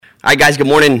Hi, guys. Good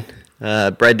morning.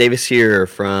 Brad Davis here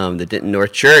from the Denton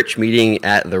North Church, meeting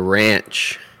at the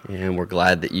ranch, and we're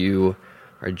glad that you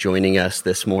are joining us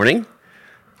this morning.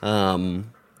 A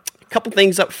couple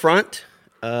things up front.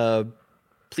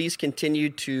 Please continue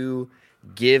to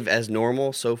give as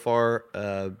normal. So far,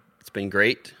 it's been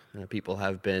great. People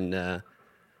have been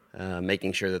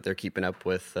making sure that they're keeping up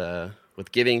with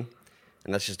giving,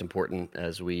 and that's just important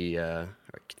as we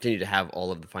continue to have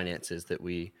all of the finances that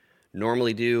we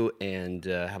normally do and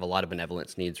have a lot of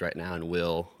benevolence needs right now and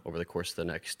will over the course of the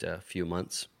next few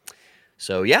months.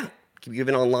 So yeah, keep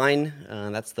giving online.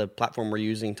 That's the platform we're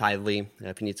using, Tithely.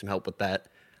 If you need some help with that,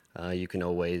 you can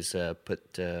always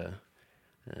put an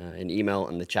email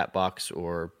in the chat box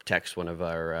or text one of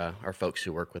our folks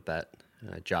who work with that,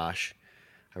 Josh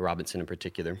Robinson in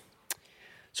particular.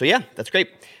 So yeah, that's great.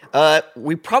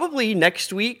 We probably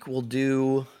next week will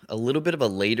do a little bit of a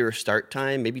later start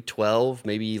time, maybe 12,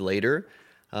 maybe later.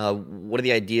 One of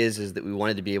the ideas is that we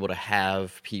wanted to be able to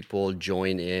have people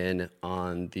join in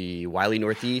on the Wiley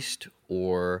Northeast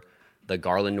or the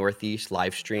Garland Northeast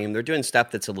live stream. They're doing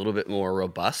stuff that's a little bit more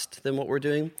robust than what we're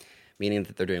doing, meaning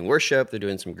that they're doing worship, they're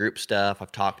doing some group stuff.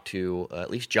 I've talked to at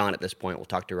least John at this point. We'll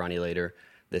talk to Ronnie later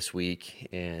this week,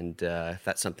 and if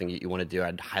that's something that you want to do,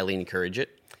 I'd highly encourage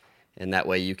it. And that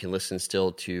way you can listen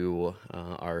still to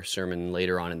our sermon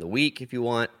later on in the week if you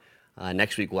want.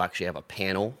 Next week we'll actually have a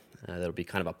panel. That'll be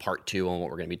kind of a part 2 on what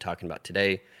we're going to be talking about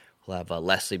today. We'll have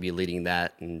Leslie be leading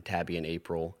that, and Tabby and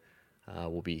April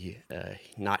will be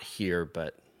not here,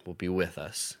 but will be with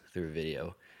us through a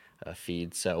video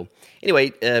feed. So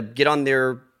anyway, get on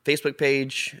their Facebook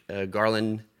page,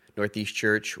 Garland Northeast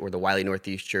Church or the Wiley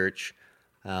Northeast Church.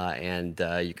 And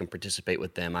you can participate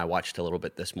with them. I watched a little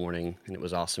bit this morning, and it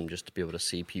was awesome just to be able to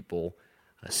see people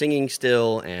singing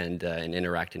still and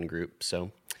interacting in groups.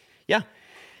 So, yeah.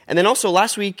 And then also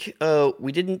last week,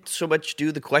 we didn't so much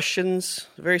do the questions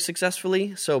very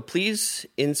successfully. So please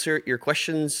insert your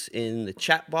questions in the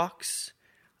chat box.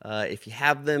 If you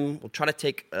have them, we'll try to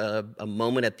take a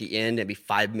moment at the end, maybe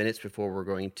 5 minutes before we're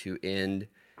going to end,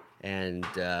 and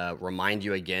remind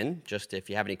you again, just if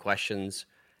you have any questions.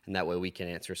 And that way we can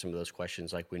answer some of those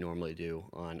questions like we normally do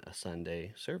on a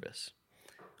Sunday service.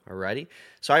 Alrighty.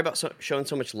 Sorry about showing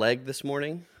so much leg this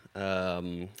morning.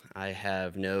 I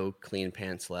have no clean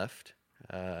pants left.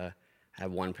 I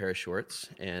have one pair of shorts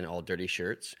and all dirty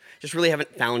shirts. Just really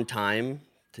haven't found time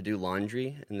to do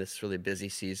laundry in this really busy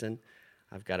season.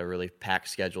 I've got a really packed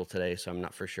schedule today, so I'm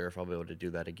not for sure if I'll be able to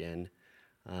do that again.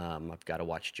 I've got to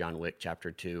watch John Wick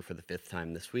Chapter 2 for the 5th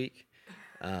time this week.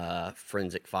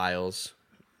 Forensic Files.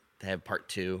 They have part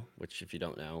 2, which, if you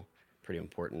don't know, pretty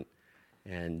important.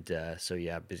 And so,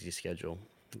 yeah, busy schedule.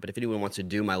 But if anyone wants to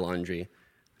do my laundry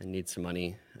and needs some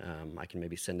money, I can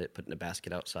maybe send it, put it in a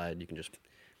basket outside. You can just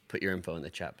put your info in the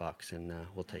chat box, and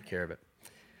we'll take care of it.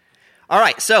 All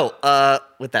right, so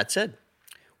with that said,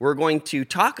 we're going to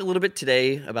talk a little bit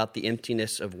today about the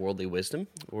emptiness of worldly wisdom.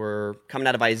 We're coming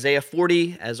out of Isaiah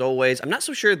 40, as always. I'm not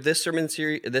so sure this sermon's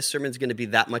going to be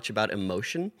that much about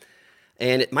emotion,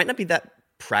 and it might not be that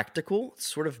practical. It's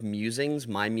sort of musings,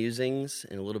 my musings,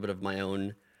 and a little bit of my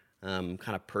own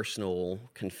kind of personal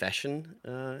confession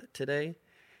today.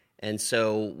 And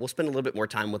so we'll spend a little bit more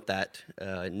time with that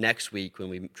next week when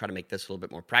we try to make this a little bit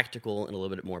more practical and a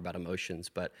little bit more about emotions.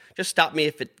 But just stop me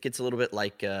if it gets a little bit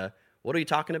like, what are you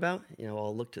talking about? You know,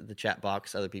 I'll look to the chat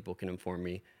box. Other people can inform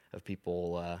me of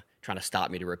people trying to stop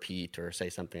me to repeat or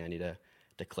say something I need to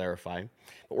clarify.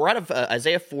 But we're out of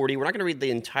Isaiah 40. We're not going to read the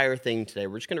entire thing today.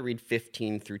 We're just going to read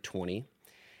 15 through 20.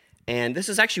 And this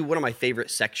is actually one of my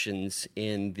favorite sections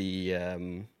in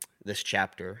the this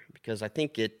chapter because I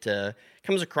think it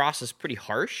comes across as pretty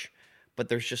harsh, but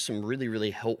there's just some really,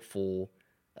 really helpful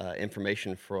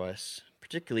information for us,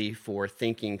 particularly for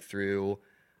thinking through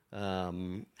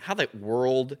how that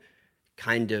world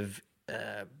kind of,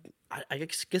 I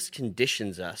guess,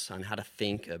 conditions us on how to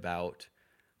think about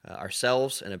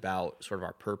ourselves and about sort of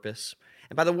our purpose.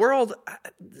 And by the world,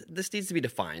 this needs to be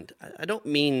defined. I don't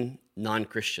mean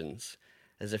non-Christians,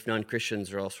 as if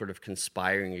non-Christians are all sort of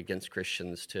conspiring against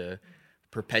Christians to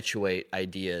perpetuate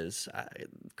ideas.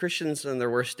 Christians on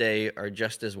their worst day are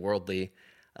just as worldly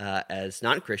as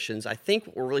non-Christians. I think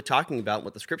what we're really talking about,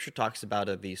 what the Scripture talks about,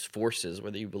 are these forces,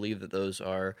 whether you believe that those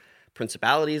are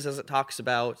principalities, as it talks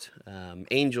about,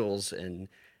 angels and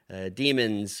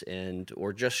demons,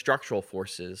 or just structural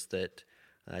forces that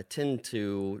tend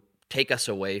to take us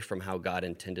away from how God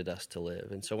intended us to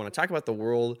live. And so when I talk about the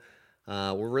world,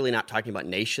 we're really not talking about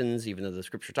nations, even though the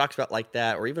Scripture talks about like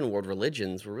that, or even world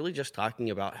religions. We're really just talking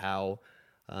about how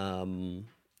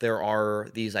there are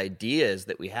these ideas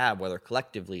that we have, whether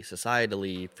collectively,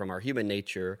 societally, from our human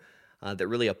nature, that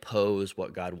really oppose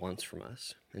what God wants from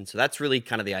us. And so that's really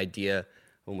kind of the idea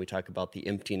when we talk about the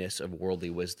emptiness of worldly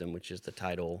wisdom, which is the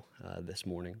title this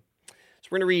morning. So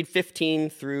we're going to read 15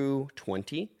 through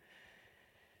 20. It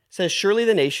says, "Surely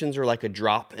the nations are like a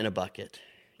drop in a bucket."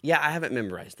 Yeah, I haven't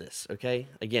memorized this, okay?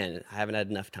 Again, I haven't had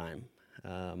enough time.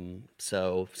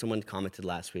 So someone commented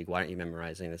last week, why aren't you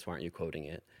memorizing this? Why aren't you quoting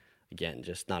it? Again,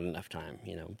 just not enough time,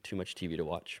 too much TV to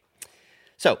watch.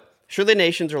 So, surely the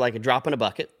nations are like a drop in a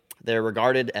bucket. They're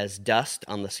regarded as dust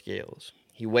on the scales.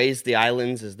 He weighs the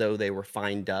islands as though they were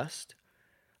fine dust.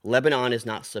 Lebanon is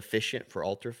not sufficient for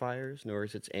altar fires, nor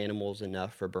is its animals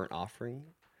enough for burnt offering.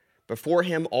 Before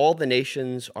him, all the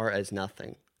nations are as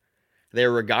nothing. They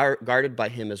are regarded by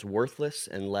him as worthless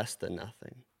and less than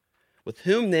nothing. With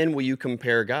whom then will you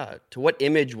compare God? To what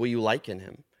image will you liken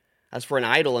him? As for an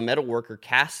idol, a metalworker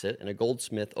casts it, and a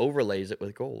goldsmith overlays it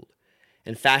with gold,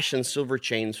 and fashions silver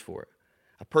chains for it.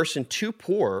 A person too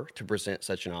poor to present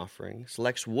such an offering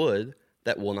selects wood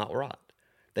that will not rot.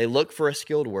 They look for a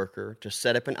skilled worker to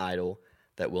set up an idol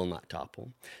that will not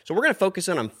topple. So we're going to focus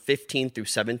on 15 through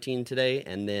 17 today,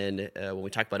 and then when we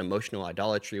talk about emotional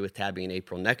idolatry with Tabby in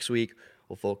April next week,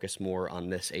 we'll focus more on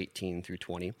this 18 through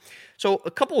 20. So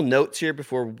a couple notes here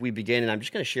before we begin, and I'm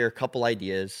just going to share a couple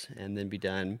ideas and then be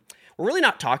done. We're really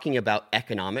not talking about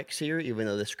economics here, even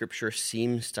though the scripture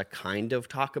seems to kind of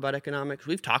talk about economics.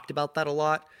 We've talked about that a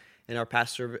lot in our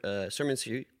past sermon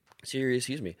series,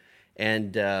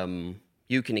 and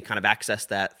you can kind of access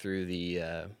that through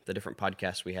the different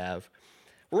podcasts we have.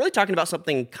 We're really talking about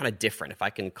something kind of different. If I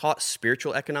can call it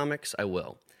spiritual economics, I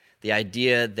will. The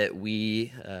idea that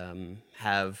we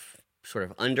have sort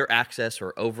of under access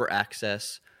or over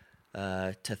access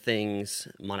to things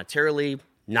monetarily,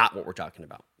 not what we're talking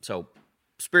about. So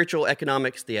spiritual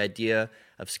economics, the idea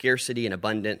of scarcity and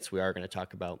abundance, we are going to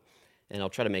talk about, and I'll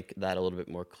try to make that a little bit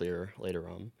more clear later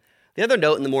on. The other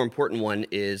note, and the more important one,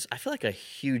 is I feel like a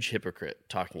huge hypocrite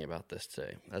talking about this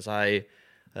today. As I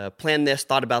planned this,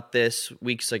 thought about this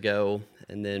weeks ago,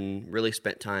 and then really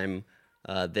spent time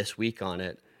this week on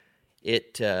it,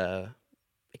 it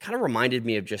kind of reminded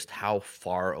me of just how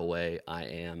far away I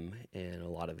am in a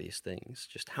lot of these things,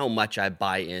 just how much I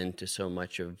buy into so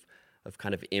much of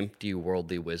kind of empty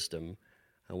worldly wisdom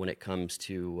when it comes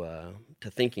to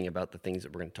thinking about the things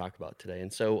that we're going to talk about today.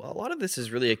 And so a lot of this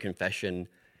is really a confession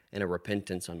and a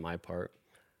repentance on my part,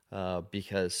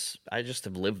 because I just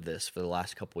have lived this for the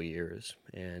last couple of years,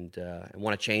 and I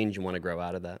want to change and want to grow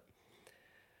out of that.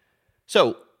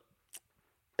 So,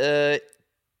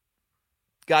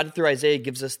 God through Isaiah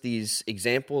gives us these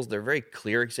examples. They're very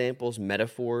clear examples,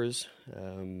 metaphors,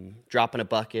 drop in a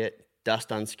bucket,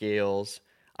 dust on scales,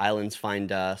 islands find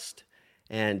dust.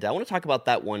 And I want to talk about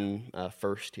that one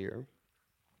first here,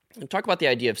 and talk about the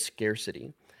idea of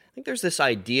scarcity. I think there's this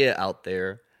idea out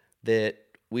there that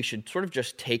we should sort of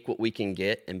just take what we can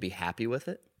get and be happy with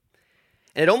it.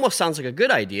 And it almost sounds like a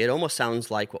good idea. It almost sounds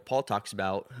like what Paul talks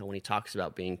about when he talks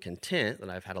about being content, that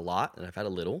I've had a lot and I've had a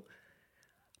little.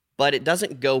 But it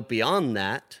doesn't go beyond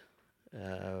that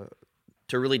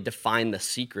to really define the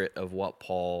secret of what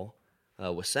Paul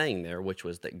was saying there, which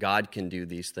was that God can do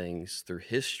these things through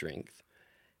his strength,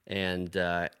 and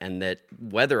that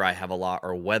whether I have a lot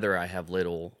or whether I have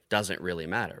little doesn't really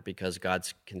matter, because God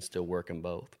can still work in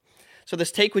both. So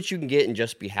this take what you can get and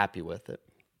just be happy with it.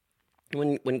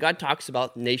 When God talks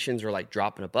about nations are like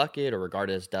drop in a bucket or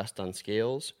regarded as dust on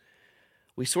scales,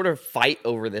 we sort of fight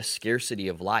over this scarcity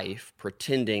of life,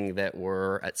 pretending that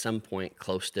we're at some point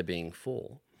close to being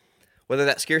full. Whether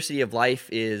that scarcity of life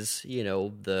is,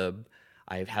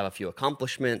 I have a few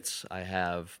accomplishments, I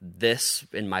have this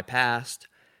in my past,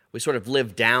 we sort of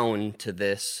live down to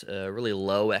this really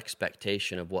low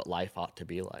expectation of what life ought to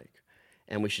be like.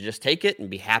 And we should just take it and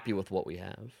be happy with what we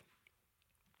have.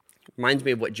 Reminds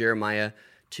me of what Jeremiah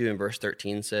 2 and verse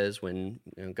 13 says, when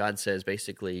God says,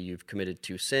 basically, you've committed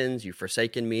 2 sins, you've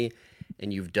forsaken me,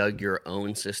 and you've dug your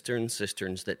own cisterns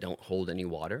that don't hold any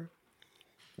water.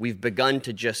 We've begun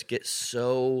to just get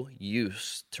so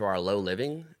used to our low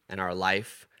living and our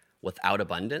life without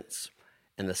abundance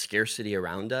and the scarcity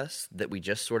around us that we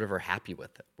just sort of are happy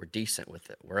with it. We're decent with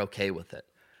it. We're okay with it.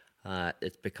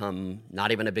 It's become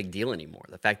not even a big deal anymore.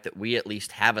 The fact that we at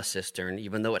least have a cistern,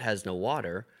 even though it has no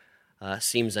water,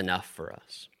 seems enough for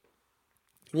us.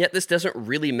 And yet this doesn't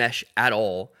really mesh at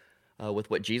all with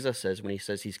what Jesus says when he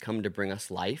says he's come to bring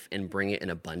us life and bring it in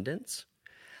abundance.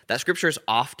 That scripture is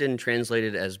often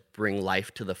translated as bring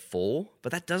life to the full,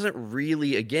 but that doesn't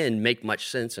really, again, make much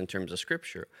sense in terms of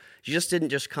scripture. Jesus didn't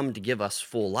just come to give us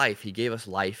full life. He gave us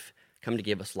life, come to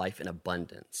give us life in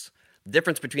abundance. The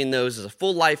difference between those is a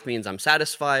full life means I'm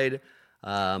satisfied.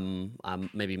 I'm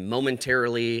maybe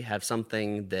momentarily have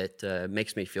something that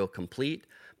makes me feel complete.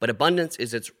 But abundance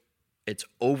is it's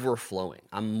overflowing.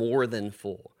 I'm more than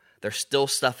full. There's still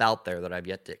stuff out there that I've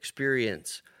yet to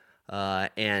experience.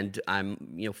 And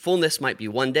fullness might be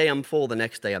one day I'm full, the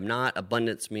next day I'm not.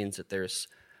 Abundance means that there's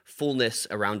fullness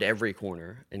around every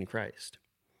corner in Christ.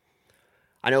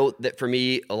 I know that for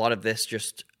me, a lot of this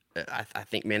just, I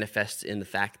think, manifests in the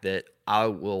fact that I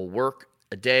will work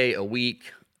a day, a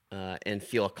week, and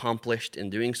feel accomplished in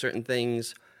doing certain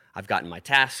things. I've gotten my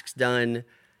tasks done,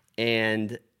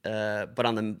 and but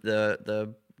on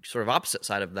the sort of opposite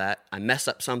side of that, I mess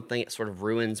up something, it sort of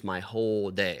ruins my whole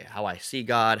day, how I see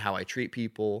God, how I treat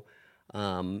people,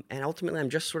 and ultimately I'm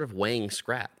just sort of weighing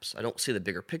scraps. I don't see the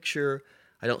bigger picture.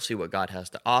 I don't see what God has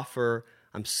to offer.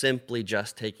 I'm simply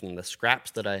just taking the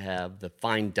scraps that I have, the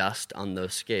fine dust on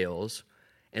those scales,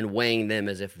 and weighing them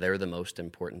as if they're the most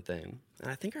important thing.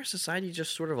 And I think our society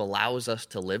just sort of allows us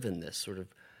to live in this sort of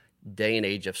day and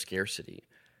age of scarcity,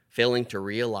 failing to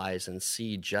realize and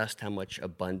see just how much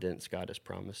abundance God has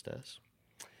promised us.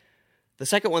 The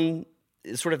second one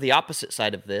is sort of the opposite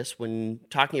side of this. When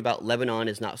talking about Lebanon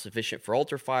is not sufficient for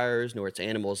altar fires, nor its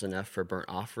animals enough for burnt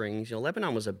offerings.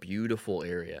 Lebanon was a beautiful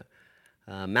area.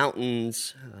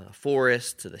 Mountains,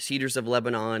 forests, the cedars of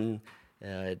Lebanon.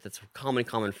 That's a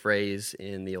common phrase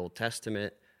in the Old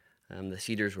Testament. The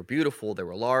cedars were beautiful. They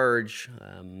were large.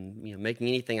 Making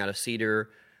anything out of cedar,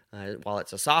 while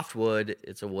it's a soft wood,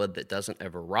 it's a wood that doesn't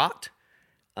ever rot.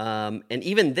 And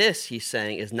even this, he's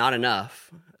saying, is not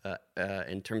enough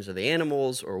in terms of the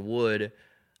animals or wood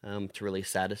to really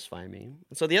satisfy me.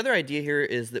 And so the other idea here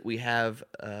is that we have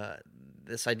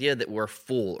this idea that we're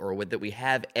full, or that we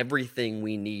have everything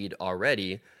we need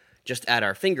already just at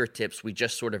our fingertips. We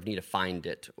just sort of need to find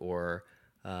it or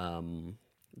kind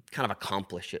of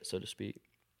accomplish it, so to speak.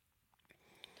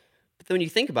 But then when you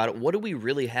think about it, what do we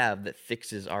really have that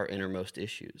fixes our innermost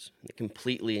issues, that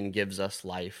completely and gives us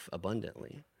life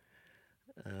abundantly?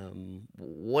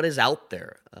 What is out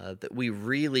there that we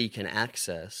really can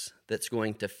access that's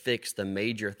going to fix the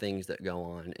major things that go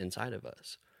on inside of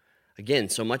us? Again,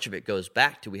 so much of it goes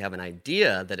back to we have an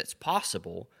idea that it's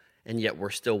possible, and yet we're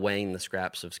still weighing the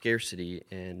scraps of scarcity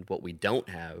and what we don't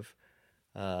have,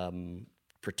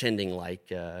 pretending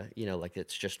like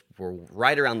it's just we're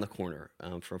right around the corner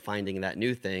from finding that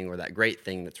new thing or that great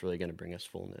thing that's really going to bring us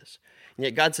fullness. And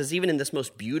yet God says even in this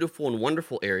most beautiful and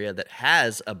wonderful area that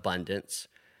has abundance,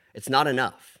 it's not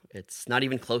enough. It's not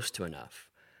even close to enough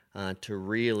to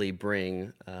really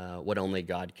bring what only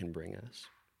God can bring us.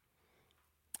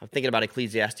 I'm thinking about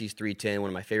Ecclesiastes 3:10, one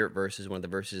of my favorite verses, one of the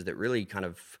verses that really kind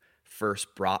of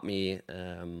first brought me,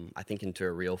 I think, into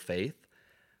a real faith.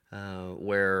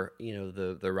 Where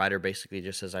the writer basically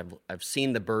just says, I've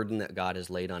seen the burden that God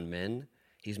has laid on men.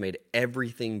 He's made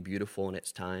everything beautiful in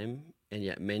its time, and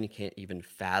yet men can't even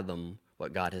fathom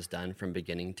what God has done from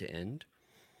beginning to end.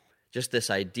 Just this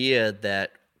idea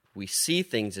that we see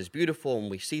things as beautiful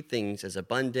and we see things as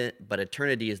abundant, but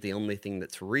eternity is the only thing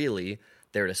that's really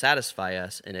there to satisfy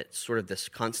us, and it's sort of this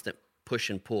constant push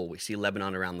and pull. We see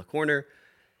Lebanon around the corner.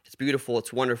 It's beautiful,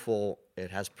 it's wonderful,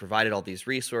 it has provided all these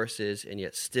resources, and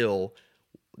yet still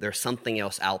there's something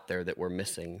else out there that we're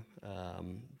missing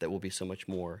that will be so much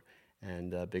more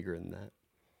and bigger than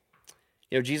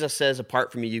that. Jesus says,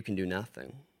 apart from me, you can do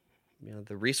nothing.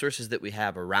 The resources that we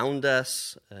have around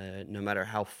us, no matter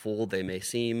how full they may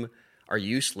seem, are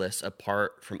useless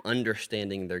apart from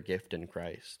understanding their gift in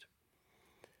Christ.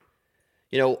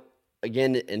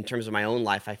 Again, in terms of my own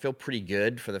life, I feel pretty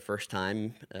good for the first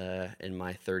time in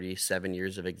my 37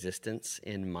 years of existence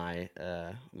in my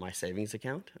savings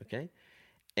account, okay?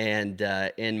 And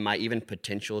in my even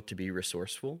potential to be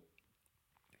resourceful.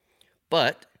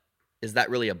 But is that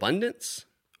really abundance?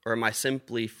 Or am I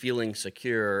simply feeling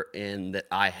secure in that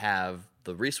I have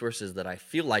the resources that I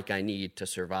feel like I need to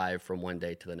survive from one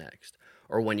day to the next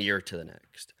or 1 year to the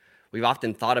next? We've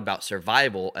often thought about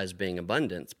survival as being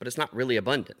abundance, but it's not really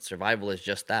abundance. Survival is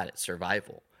just that, it's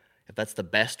survival. If that's the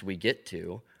best we get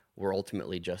to, we're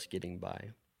ultimately just getting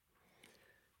by.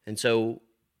 And so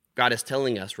God is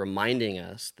telling us, reminding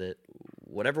us that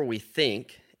whatever we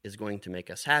think is going to make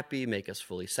us happy, make us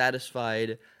fully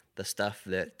satisfied, the stuff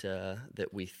that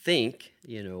we think,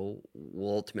 will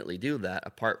ultimately do that,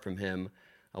 apart from Him,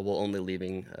 will only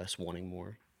leaving us wanting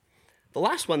more. The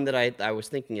last one that I was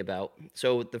thinking about,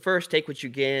 so the first, take what you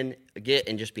can get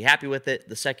and just be happy with it.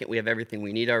 The second, we have everything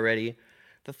we need already.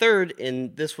 The third,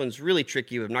 and this one's really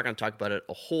tricky, I'm not going to talk about it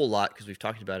a whole lot because we've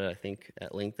talked about it, I think,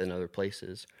 at length in other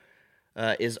places,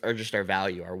 is just our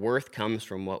value. Our worth comes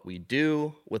from what we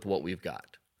do with what we've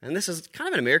got. And this is kind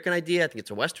of an American idea. I think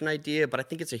it's a Western idea, but I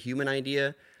think it's a human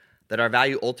idea that our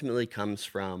value ultimately comes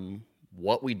from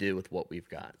what we do with what we've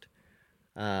got.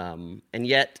 And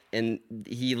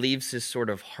he leaves his sort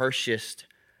of harshest,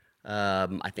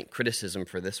 I think, criticism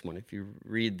for this one. If you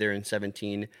read there in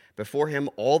 17, before him,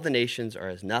 all the nations are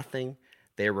as nothing.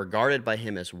 They are regarded by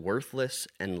him as worthless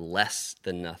and less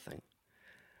than nothing.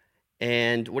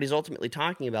 And what he's ultimately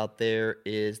talking about there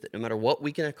is that no matter what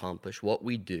we can accomplish, what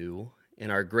we do in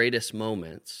our greatest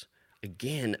moments,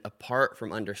 again, apart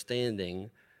from understanding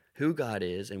who God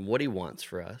is and what he wants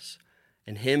for us,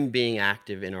 and him being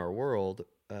active in our world,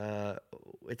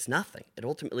 it's nothing. It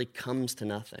ultimately comes to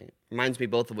nothing. It reminds me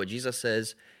both of what Jesus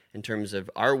says in terms of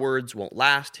our words won't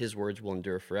last, his words will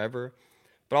endure forever,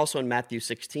 but also in Matthew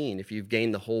 16, if you've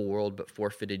gained the whole world but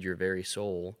forfeited your very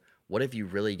soul, what have you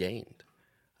really gained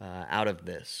out of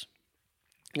this?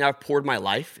 Now, I've poured my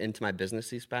life into my business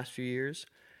these past few years,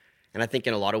 and I think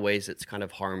in a lot of ways it's kind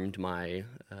of harmed my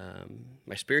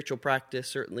my spiritual practice,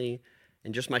 certainly,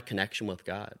 and just my connection with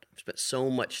God. I've spent so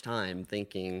much time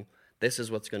thinking, this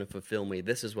is what's going to fulfill me,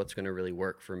 this is what's going to really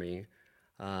work for me.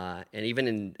 And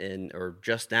even or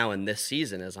just now in this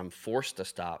season, as I'm forced to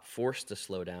stop, forced to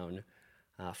slow down,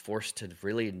 forced to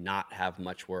really not have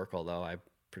much work, although I'm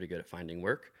pretty good at finding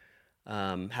work,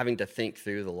 having to think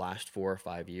through the last 4 or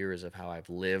 5 years of how I've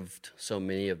lived so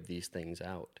many of these things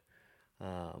out.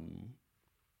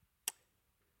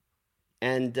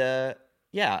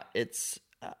 It's,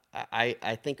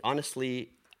 I think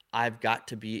honestly, I've got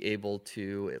to be able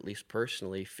to, at least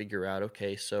personally, figure out,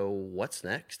 okay, so what's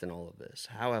next in all of this?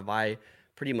 How have I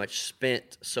pretty much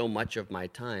spent so much of my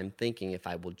time thinking if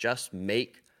I will just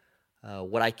make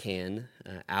what I can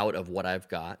out of what I've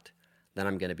got, then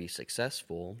I'm going to be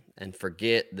successful, and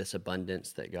forget this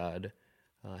abundance that God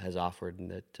has offered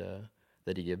and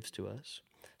that he gives to us.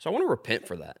 So I want to repent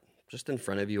for that, just in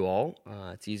front of you all.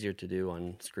 It's easier to do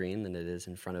on screen than it is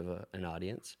in front of an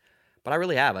audience. But I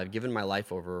really have. I've given my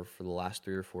life over for the last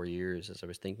 3 or 4 years as I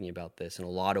was thinking about this in a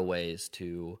lot of ways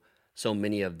to so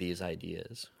many of these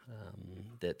ideas.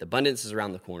 That the abundance is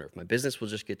around the corner. If my business will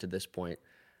just get to this point,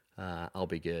 I'll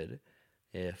be good.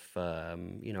 If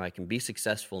I can be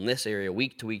successful in this area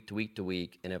week to week to week to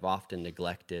week, and have often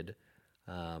neglected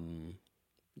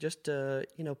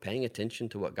paying attention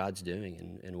to what God's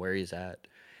doing and where he's at.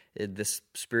 This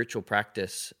spiritual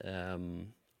practice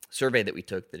survey that we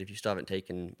took, that if you still haven't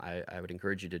taken, I would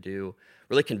encourage you to do,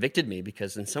 really convicted me,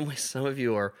 because in some ways, some of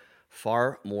you are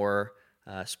far more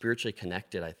spiritually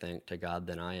connected, I think, to God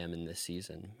than I am in this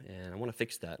season. And I want to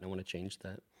fix that, and I want to change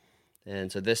that.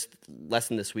 And so this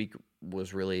lesson this week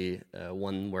was really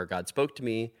one where God spoke to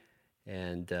me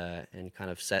and kind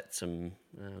of set some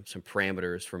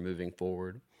parameters for moving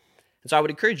forward. And so I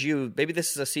would encourage you, maybe this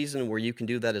is a season where you can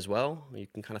do that as well. You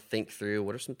can kind of think through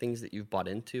what are some things that you've bought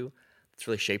into that's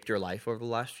really shaped your life over the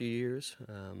last few years,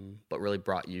 but really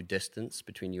brought you distance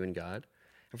between you and God.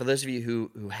 And for those of you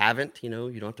who haven't, you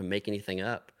don't have to make anything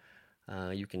up.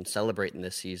 You can celebrate in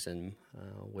this season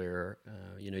where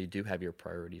you do have your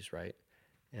priorities right,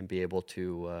 and be able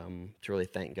to really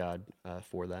thank God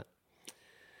for that.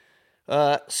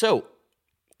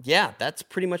 That's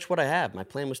pretty much what I have. My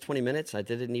plan was 20 minutes. I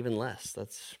did it in even less.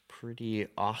 That's pretty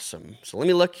awesome. So let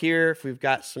me look here if we've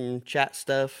got some chat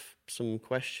stuff, some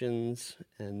questions,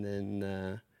 and then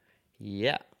I'm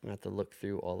going to have to look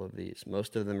through all of these.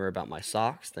 Most of them are about my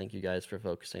socks. Thank you guys for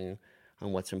focusing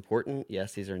on what's important.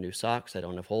 Yes, these are new socks. I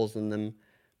don't have holes in them.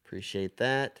 Appreciate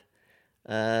that.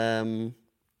 Let's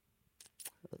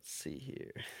see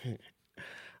here.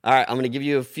 All right, I'm going to give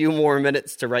you a few more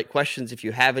minutes to write questions if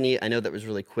you have any. I know that was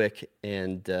really quick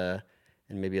and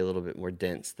maybe a little bit more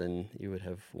dense than you would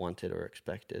have wanted or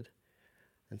expected.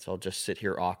 And so I'll just sit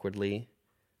here awkwardly,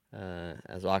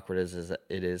 as awkward as it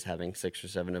is having 6 or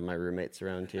 7 of my roommates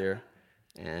around here.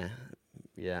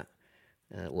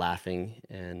 Laughing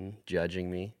and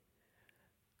judging me.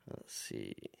 Let's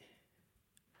see.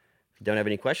 If you don't have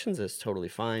any questions, that's totally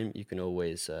fine. You can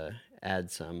always add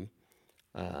some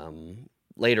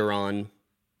later on,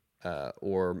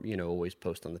 or always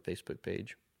post on the Facebook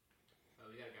page.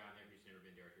 We got a guy on there who's never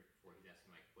been to our church before. He's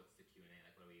asking, what's the Q&A?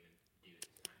 What do we even do this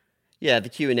time? Yeah, the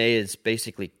Q&A is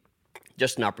basically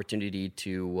just an opportunity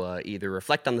to either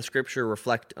reflect on the scripture,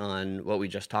 reflect on what we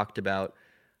just talked about,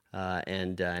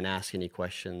 and ask any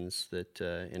questions that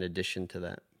in addition to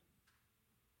that.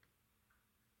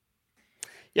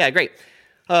 Yeah, great.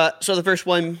 So the first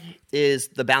one is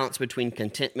the balance between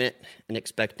contentment and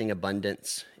expecting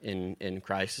abundance in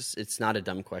Christ. It's not a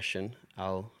dumb question.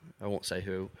 I won't say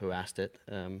who asked it,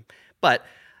 but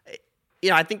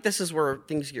I think this is where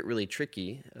things get really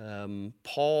tricky.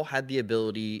 Paul had the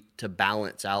ability to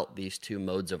balance out these two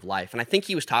modes of life. And I think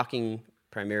he was talking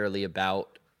primarily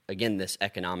about, again, this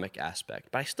economic aspect.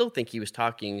 But I still think he was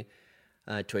talking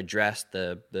to address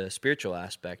the spiritual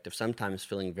aspect of sometimes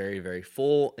feeling very, very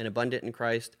full and abundant in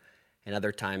Christ, and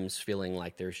other times feeling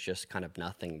like there's just kind of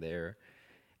nothing there.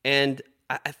 And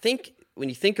I think when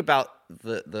you think about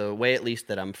the way, at least,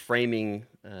 that I'm framing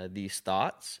these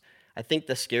thoughts, I think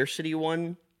the scarcity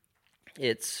one,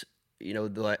 it's,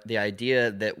 the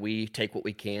idea that we take what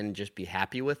we can and just be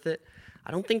happy with it. I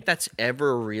don't think that's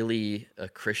ever really a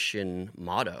Christian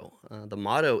motto. The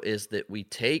motto is that we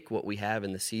take what we have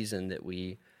in the season that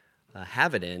we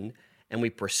have it in, and we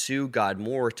pursue God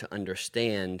more to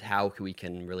understand how we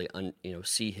can really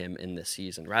see him in this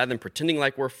season. Rather than pretending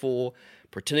like we're full,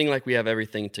 pretending like we have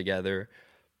everything together,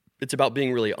 it's about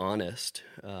being really honest.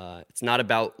 It's not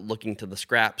about looking to the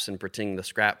scraps and pretending the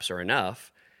scraps are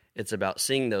enough. It's about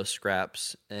seeing those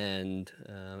scraps and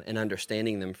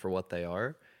understanding them for what they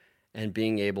are, and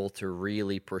being able to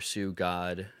really pursue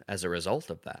God as a result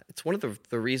of that. It's one of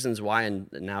the reasons why, and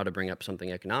now to bring up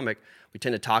something economic, we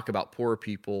tend to talk about poor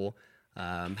people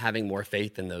having more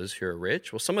faith than those who are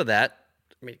rich. Well, some of that,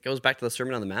 it goes back to the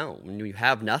Sermon on the Mount. When you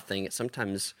have nothing, it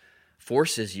sometimes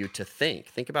forces you to think.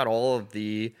 Think about all of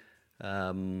the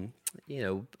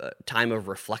time of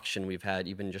reflection we've had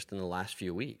even just in the last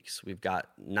few weeks. We've got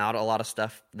not a lot of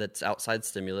stuff that's outside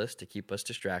stimulus to keep us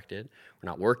distracted. We're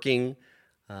not working.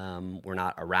 We're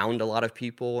not around a lot of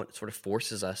people. It sort of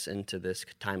forces us into this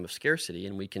time of scarcity,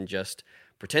 and we can just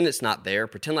pretend it's not there,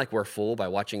 pretend like we're full by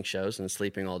watching shows and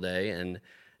sleeping all day and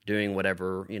doing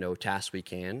whatever, tasks we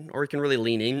can, or we can really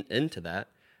lean into that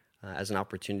as an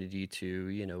opportunity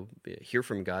to, hear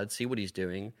from God, see what he's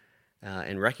doing,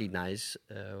 and recognize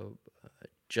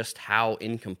just how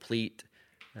incomplete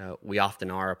we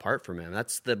often are apart from him.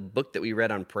 That's the book that we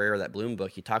read on prayer, that Bloom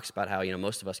book. He talks about how,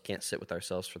 most of us can't sit with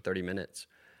ourselves for 30 minutes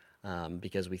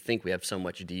because we think we have so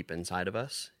much deep inside of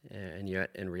us. And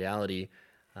yet, in reality,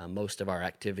 most of our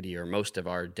activity or most of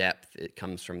our depth, it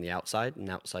comes from the outside and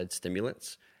outside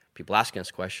stimulants. People asking us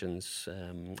questions,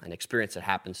 an experience that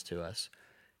happens to us.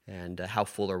 And how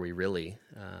full are we really,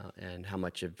 and how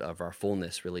much of our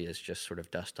fullness really is just sort of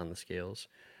dust on the scales.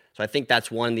 So I think that's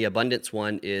one. The abundance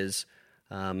one is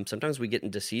sometimes we get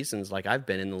into seasons like I've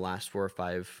been in the last 4 or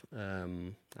 5,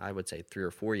 I would say 3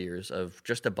 or 4 years of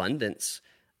just abundance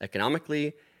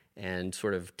economically and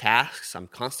sort of tasks. I'm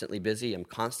constantly busy. I'm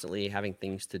constantly having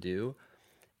things to do.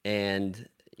 And,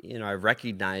 I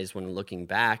recognize when looking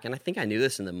back, and I think I knew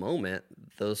this in the moment,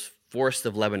 those forests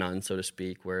of Lebanon, so to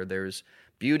speak, where there's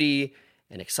beauty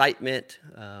and excitement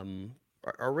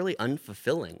are really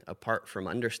unfulfilling apart from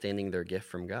understanding their gift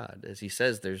from God. As he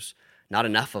says, there's not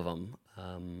enough of them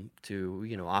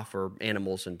to offer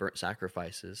animals and burnt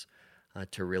sacrifices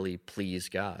to really please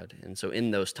God. And so in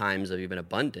those times of even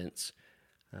abundance,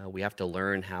 we have to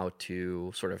learn how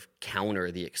to sort of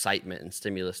counter the excitement and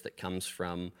stimulus that comes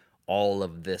from all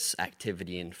of this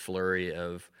activity and flurry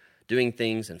of doing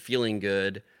things and feeling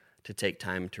good, to take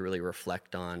time to really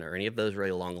reflect on, are any of those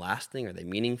really long-lasting? Are they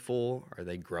meaningful? Are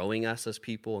they growing us as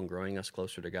people and growing us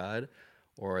closer to God?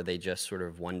 Or are they just sort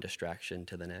of one distraction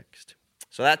to the next?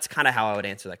 So that's kind of how I would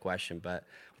answer that question, but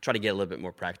we'll try to get a little bit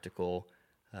more practical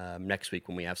next week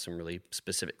when we have some really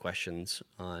specific questions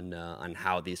on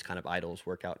how these kind of idols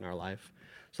work out in our life.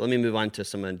 So let me move on to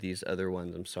some of these other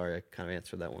ones. I'm sorry, I kind of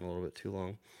answered that one a little bit too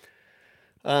long.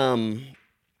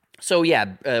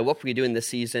 What can we do in this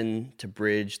season to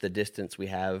bridge the distance we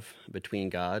have between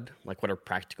God? Like, what are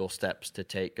practical steps to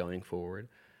take going forward?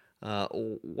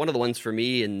 One of the ones for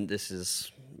me, and this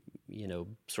is,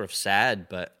 sort of sad,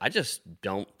 but I just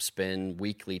don't spend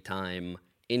weekly time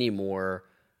anymore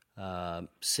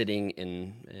sitting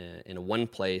in one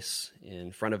place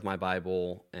in front of my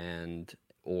Bible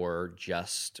or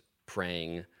just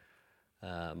praying.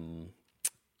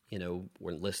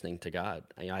 We're listening to God.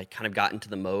 I kind of got into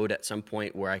the mode at some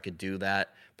point where I could do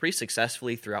that pretty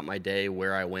successfully throughout my day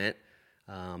where I went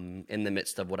in the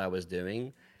midst of what I was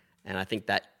doing. And I think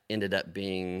that ended up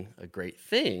being a great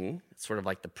thing. It's sort of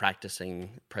like the practicing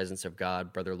presence of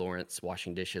God, Brother Lawrence,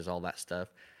 washing dishes, all that stuff.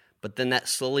 But then that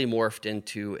slowly morphed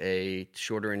into a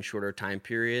shorter and shorter time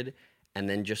period, and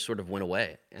then just sort of went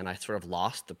away. And I sort of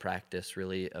lost the practice,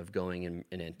 really, of going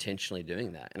and intentionally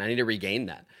doing that. And I need to regain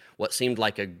that. What seemed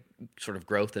like a sort of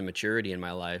growth and maturity in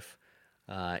my life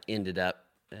ended up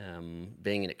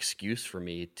being an excuse for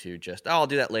me to just, I'll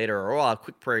do that later, or a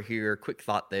quick prayer here, quick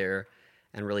thought there,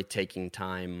 and really taking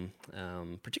time,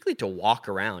 particularly to walk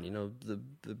around.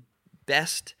 The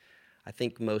best, I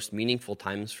think, most meaningful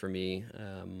times for me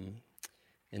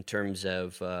in terms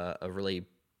of really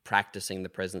practicing the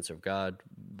presence of God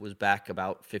was back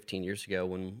about 15 years ago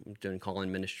when I was doing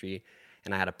call-in ministry,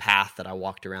 and I had a path that I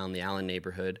walked around the Allen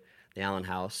neighborhood, the Allen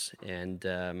house, and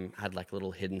had like a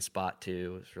little hidden spot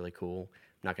too. It was really cool.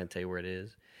 I'm not going to tell you where it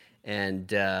is. And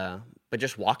but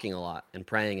just walking a lot and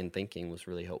praying and thinking was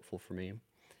really helpful for me.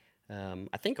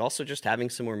 I think also just having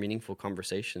some more meaningful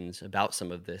conversations about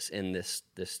some of this in this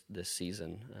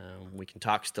season. We can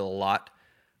talk still a lot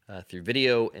through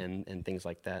video and things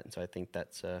like that, and so I think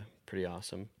that's pretty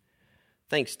awesome.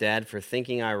 Thanks, Dad, for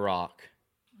thinking I rock.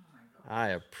 I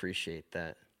appreciate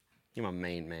that. You're my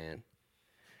main man.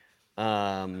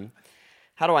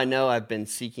 How do I know I've been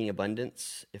seeking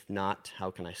abundance? If not,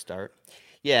 how can I start?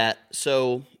 Yeah,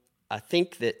 so I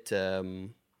think that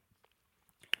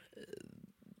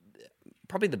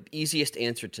probably the easiest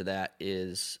answer to that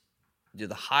is do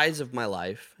the highs of my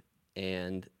life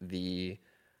and the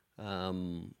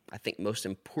I think most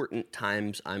important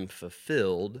times I'm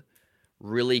fulfilled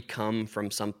really come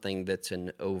from something that's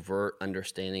an overt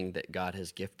understanding that God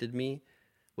has gifted me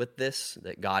with this,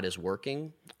 that God is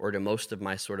working, or do most of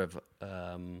my sort of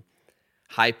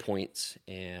high points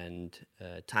and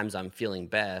times I'm feeling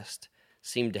best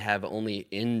seem to have only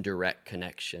indirect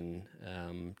connection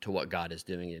to what God is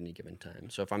doing at any given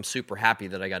time. So if I'm super happy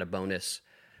that I got a bonus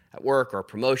at work or a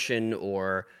promotion,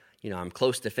 or I'm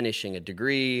close to finishing a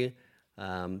degree,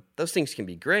 those things can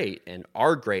be great and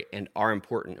are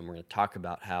important, and we're going to talk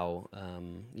about how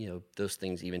those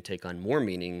things even take on more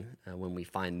meaning when we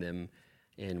find them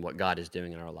in what God is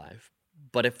doing in our life.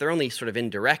 But if they're only sort of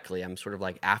indirectly, I'm sort of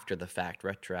like after the fact,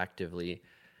 retroactively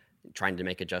trying to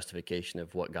make a justification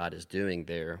of what God is doing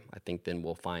there, I think then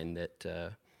we'll find that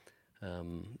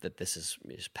that this is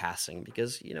passing.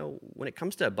 Because when it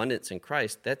comes to abundance in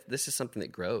Christ, this is something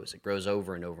that grows. It grows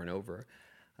over and over and over.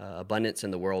 Abundance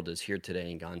in the world is here today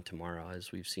and gone tomorrow,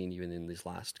 as we've seen even in these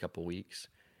last couple weeks.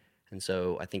 And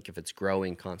so I think if it's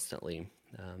growing constantly,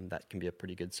 that can be a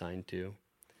pretty good sign too.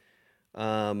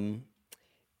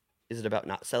 Is it about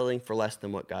not settling for less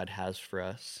than what God has for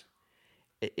us?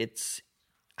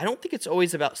 I don't think it's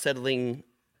always about settling.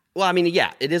 Well, I mean,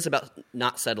 yeah, it is about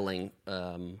not settling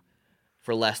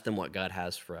for less than what God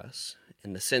has for us,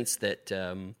 in the sense that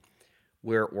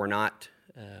we're not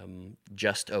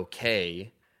just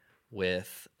okay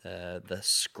with the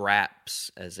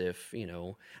scraps, as if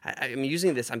I'm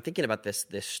using this. I'm thinking about this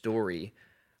story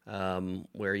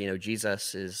where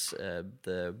Jesus is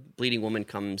the bleeding woman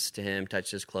comes to him,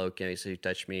 touches his cloak, he says, "You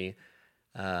touch me."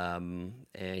 And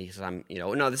he says,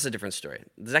 no, this is a different story.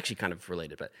 This is actually kind of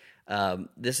related, but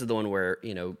this is the one where,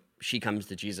 she comes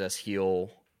to Jesus,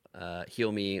 heal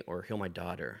me or heal my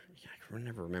daughter. I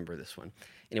never remember this one.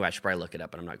 Anyway, I should probably look it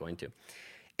up, but I'm not going to.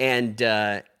 And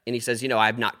he says,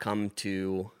 I've not come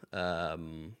to,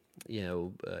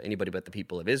 anybody but the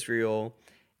people of Israel.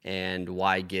 And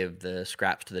why give the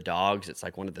scraps to the dogs? It's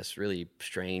like one of this really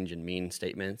strange and mean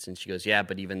statements. And she goes, yeah,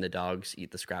 but even the dogs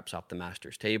eat the scraps off the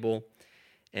master's table.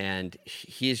 And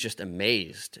he is just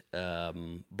amazed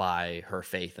by her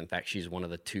faith. In fact, she's one of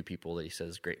the two people that he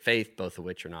says great faith, both of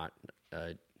which are not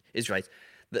Israelites.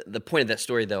 The point of that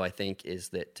story, though, I think, is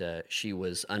that she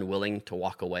was unwilling to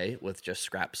walk away with just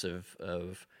scraps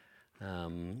of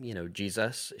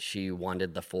Jesus. She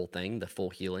wanted the full thing, the full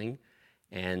healing.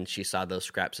 And she saw those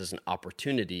scraps as an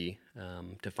opportunity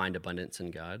to find abundance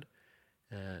in God,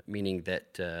 meaning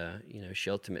that she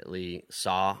ultimately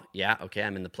saw,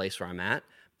 I'm in the place where I'm at,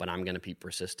 but I'm going to be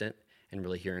persistent and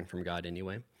really hearing from God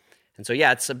anyway. And so,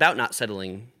 it's about not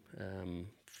settling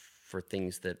for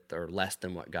things that are less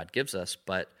than what God gives us.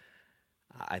 But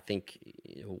I think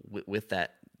with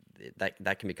that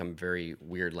can become very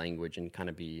weird language and kind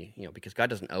of be, because God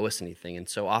doesn't owe us anything. And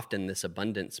so often this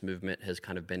abundance movement has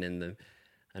kind of been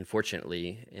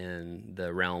unfortunately, in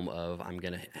the realm of I'm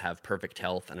going to have perfect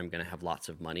health and I'm going to have lots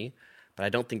of money. But I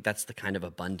don't think that's the kind of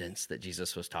abundance that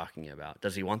Jesus was talking about.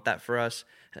 Does he want that for us?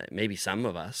 Maybe some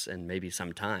of us, and maybe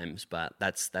sometimes, but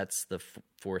that's the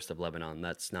forest of Lebanon.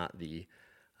 That's not the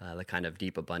kind of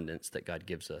deep abundance that God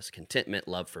gives us. Contentment,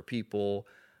 love for people,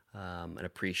 an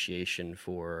appreciation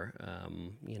for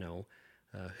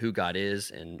who God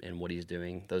is and what he's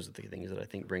doing. Those are the things that I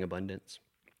think bring abundance.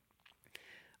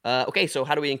 Okay, so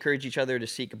how do we encourage each other to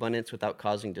seek abundance without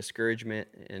causing discouragement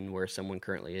and where someone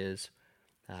currently is?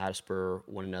 How to spur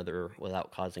one another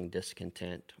without causing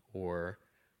discontent or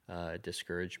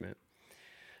discouragement.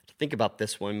 To think about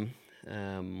this one,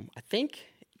 I think,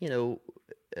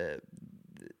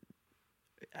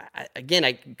 again,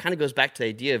 it kind of goes back to the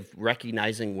idea of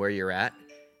recognizing where you're at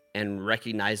and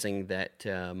recognizing that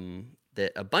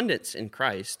that abundance in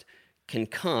Christ can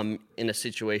come in a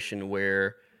situation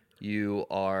where you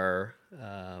are,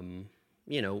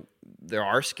 there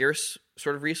are scarce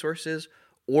sort of resources,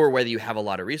 or whether you have a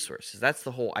lot of resources. That's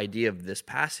the whole idea of this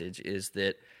passage, is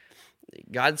that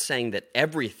God's saying that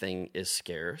everything is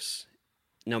scarce,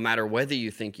 no matter whether you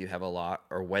think you have a lot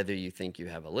or whether you think you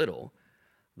have a little.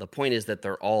 The point is that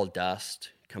they're all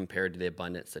dust compared to the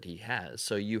abundance that he has.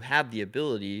 So you have the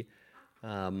ability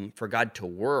for God to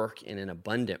work in an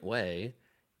abundant way,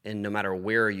 and no matter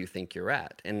where you think you're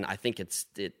at. And I think it's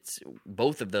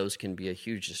both of those can be a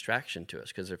huge distraction to us,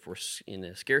 because if we're in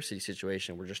a scarcity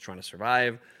situation, we're just trying to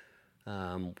survive.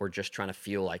 We're just trying to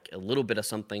feel like a little bit of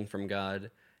something from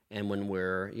God. And when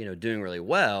we're doing really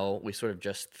well, we sort of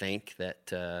just think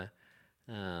that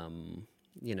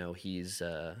he's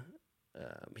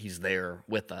there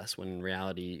with us, when in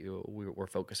reality we're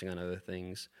focusing on other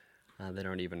things that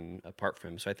aren't even apart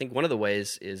from him. So I think one of the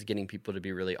ways is getting people to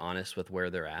be really honest with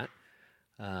where they're at.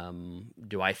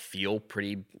 Do I feel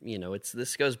pretty,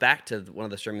 this goes back to one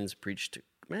of the sermons preached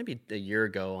maybe a year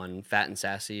ago on fat and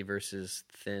sassy versus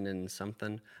thin and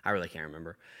something. I really can't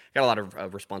remember. Got a lot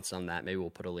of responses on that. Maybe we'll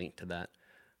put a link to that.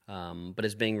 But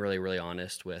it's being really, really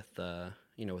honest with,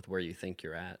 with where you think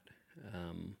you're at.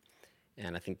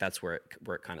 And I think that's where it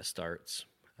kind of starts.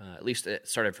 At least it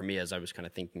started for me as I was kind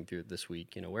of thinking through this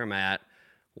week. Where am I at?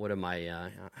 What am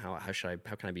I? How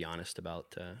can I be honest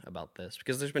about this?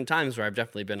 Because there's been times where I've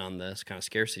definitely been on this kind of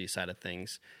scarcity side of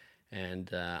things,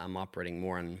 and I'm operating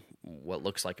more on what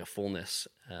looks like a fullness,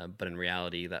 but in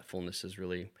reality, that fullness is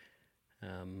really,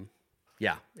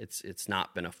 it's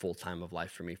not been a full time of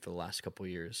life for me for the last couple of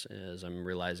years, as I'm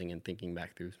realizing and thinking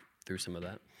back through some of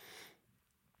that.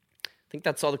 I think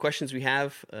that's all the questions we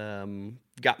have.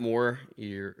 Got more,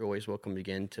 you're always welcome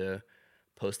again to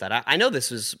post that. I know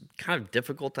this is kind of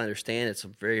difficult to understand. It's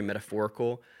very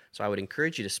metaphorical, so I would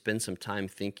encourage you to spend some time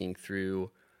thinking through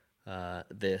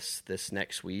this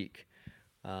next week.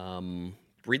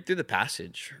 Read through the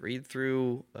passage. Read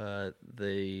through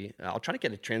I'll try to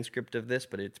get a transcript of this,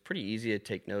 but it's pretty easy to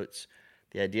take notes.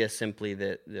 The idea is simply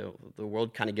that the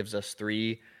world kind of gives us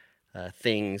three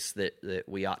things that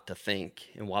we ought to think.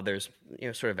 And while there's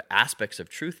sort of aspects of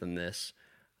truth in this,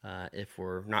 if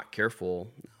we're not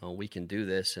careful, we can do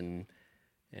this and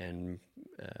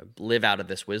live out of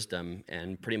this wisdom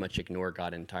and pretty much ignore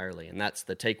God entirely. And that's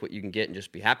the take what you can get and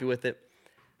just be happy with it.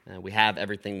 We have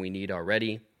everything we need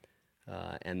already,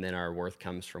 and then our worth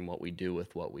comes from what we do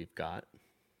with what we've got.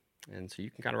 And so you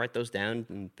can kind of write those down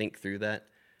and think through that,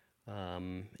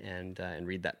 and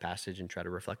read that passage and try to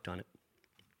reflect on it.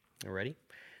 Alrighty.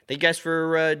 Thank you guys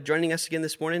for joining us again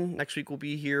this morning. Next week we'll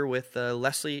be here with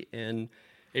Leslie and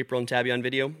April and Tabby on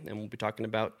video, and we'll be talking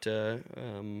about,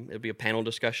 it'll be a panel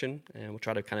discussion, and we'll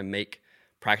try to kind of make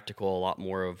practical a lot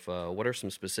more of what are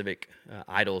some specific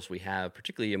idols we have,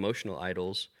 particularly emotional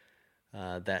idols,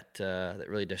 that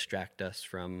really distract us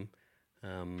from,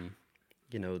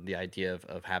 the idea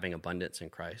of having abundance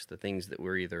in Christ, the things that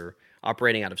we're either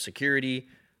operating out of security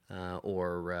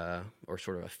or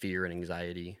sort of a fear and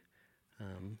anxiety.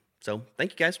 So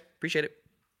thank you guys. Appreciate it.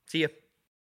 See ya.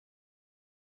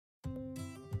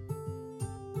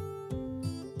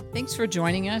 Thanks for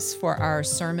joining us for our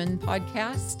sermon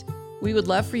podcast. We would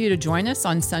love for you to join us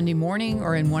on Sunday morning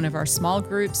or in one of our small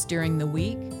groups during the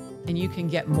week. And you can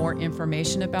get more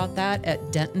information about that at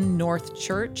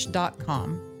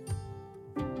dentonnorthchurch.com.